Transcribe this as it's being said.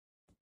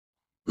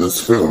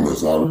This film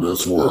is out of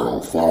this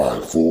world.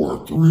 5,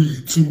 4,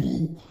 3,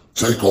 2,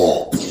 take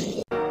off.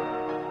 Man,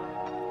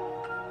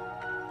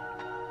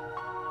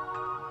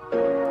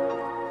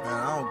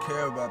 I don't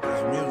care about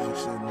this music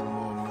shit no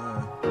more,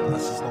 man. I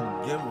just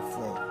don't give a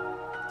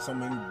fuck. So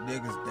many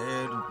niggas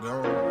dead and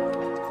gone.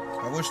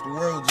 I wish the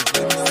world just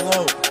leave me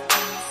alone.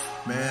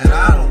 Man,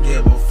 I don't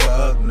give a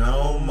fuck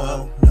no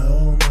more.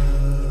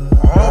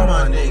 All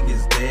my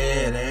niggas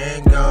dead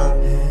and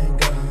gone.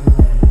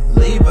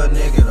 Leave a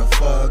nigga the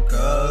fuck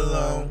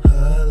alone.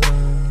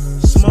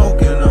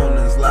 Smoking on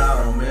this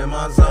loud, I'm in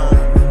my zone.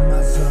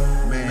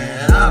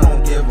 Man, I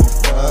don't give a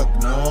fuck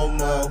no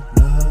more.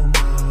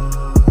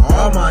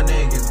 All my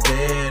niggas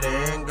dead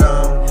and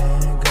gone.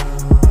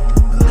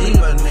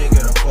 Leave a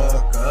nigga the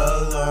fuck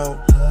alone.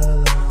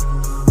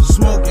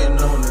 Smoking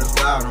on this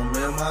loud, I'm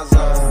in my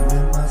zone.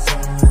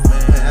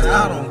 Man,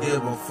 I don't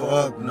give a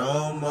fuck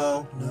no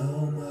more.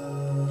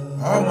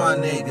 All my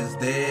niggas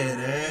dead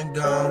and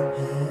gone.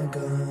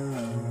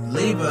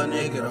 Leave a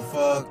nigga the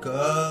fuck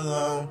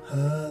alone.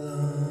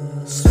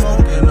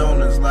 Smoking on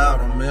this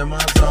loud, I'm in my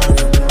zone.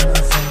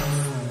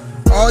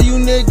 All you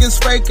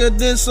niggas faker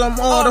than some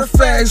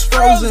artifacts.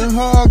 Frozen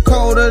hard,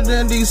 colder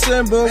than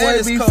December.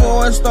 Way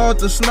before it start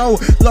to snow.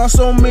 Lost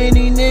so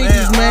many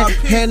niggas, man.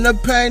 And the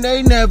pain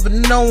they never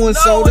knowing.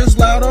 So this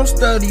loud I'm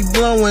steady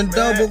blowing.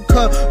 Double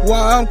cut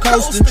while I'm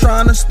coasting.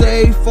 Trying to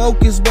stay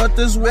focused. But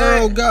this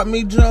world got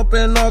me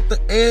jumping off the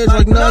edge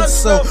like nuts.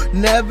 So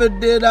never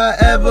did I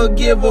ever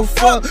give a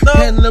fuck.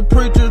 And the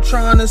preacher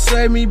trying to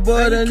save me.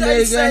 But a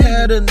nigga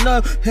had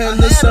enough. And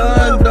the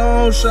sun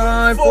don't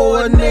shine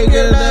for a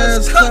nigga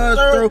that's cut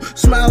through.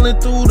 Smiling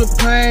through the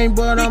pain,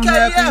 but I'm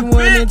happy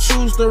when it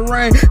choose to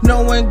rain.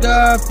 Knowing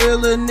God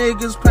feeling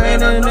niggas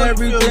pain and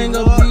everything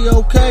will be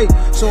okay.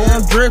 So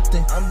I'm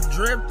drifting. I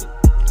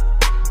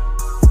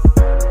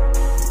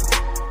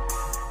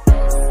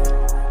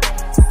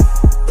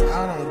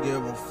don't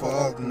give a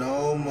fuck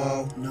no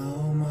more.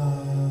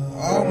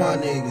 All my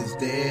niggas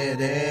dead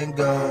and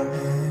gone.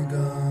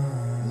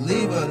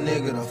 Leave a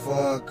nigga the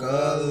fuck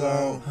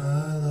alone.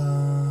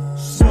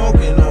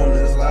 Smoking on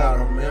this loud,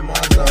 I'm in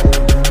my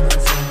zone.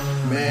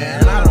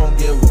 Man, I don't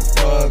give a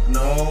fuck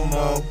no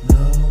more.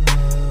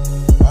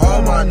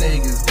 All my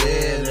niggas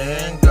dead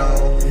and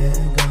gone.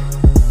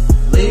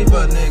 Leave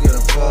a nigga the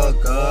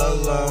fuck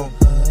alone.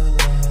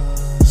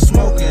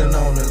 Smoking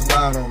on this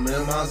loud, I'm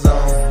in my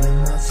zone.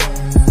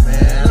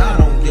 Man, I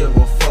don't give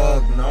a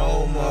fuck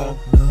no more.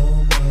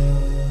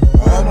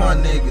 All my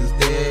niggas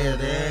dead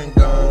and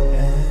gone.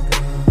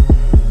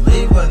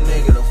 Leave a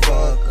nigga the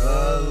fuck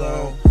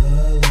alone.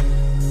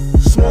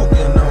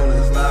 Smoking on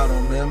this loud,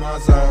 I'm in my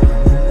zone.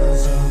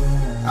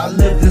 I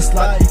live this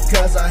life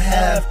because I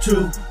have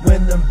to.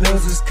 When them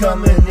bills is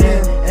coming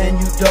in and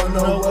you don't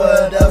know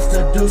what else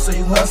to do, so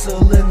you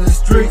hustle in the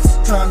streets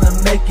trying to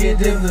make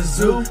it in the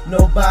zoo.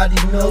 Nobody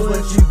knows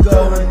what you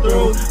going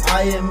through.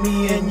 I am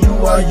me and you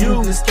are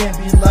you. This can't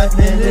be life,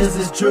 man, this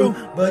is true.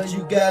 But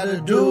you gotta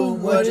do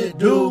what it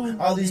do.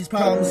 All these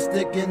problems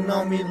sticking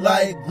on me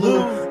like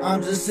glue.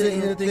 I'm just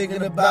sitting here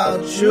thinking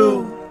about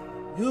you.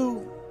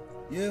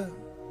 Yeah.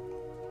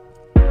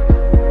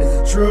 Is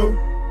it true?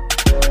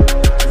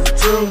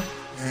 True.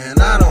 And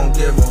I don't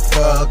give a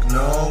fuck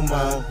no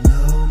more.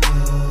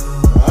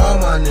 All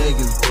my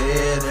niggas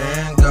dead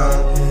and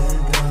gone.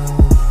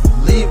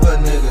 Leave a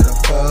nigga the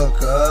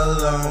fuck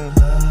alone.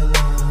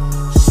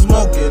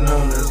 Smoking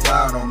on this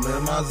loud, I'm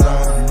in my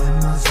zone.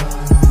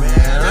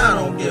 Man, I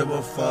don't give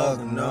a fuck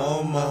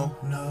no more.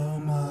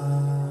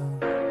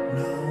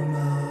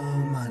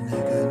 My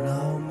nigga,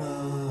 no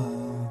more.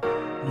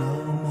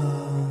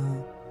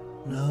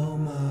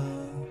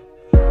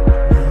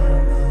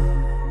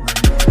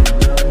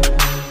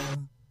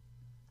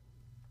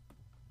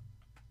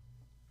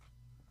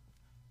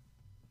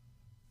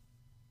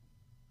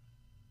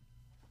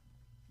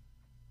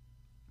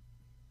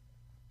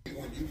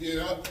 When you get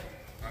up,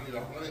 I need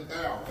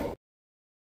 100,000.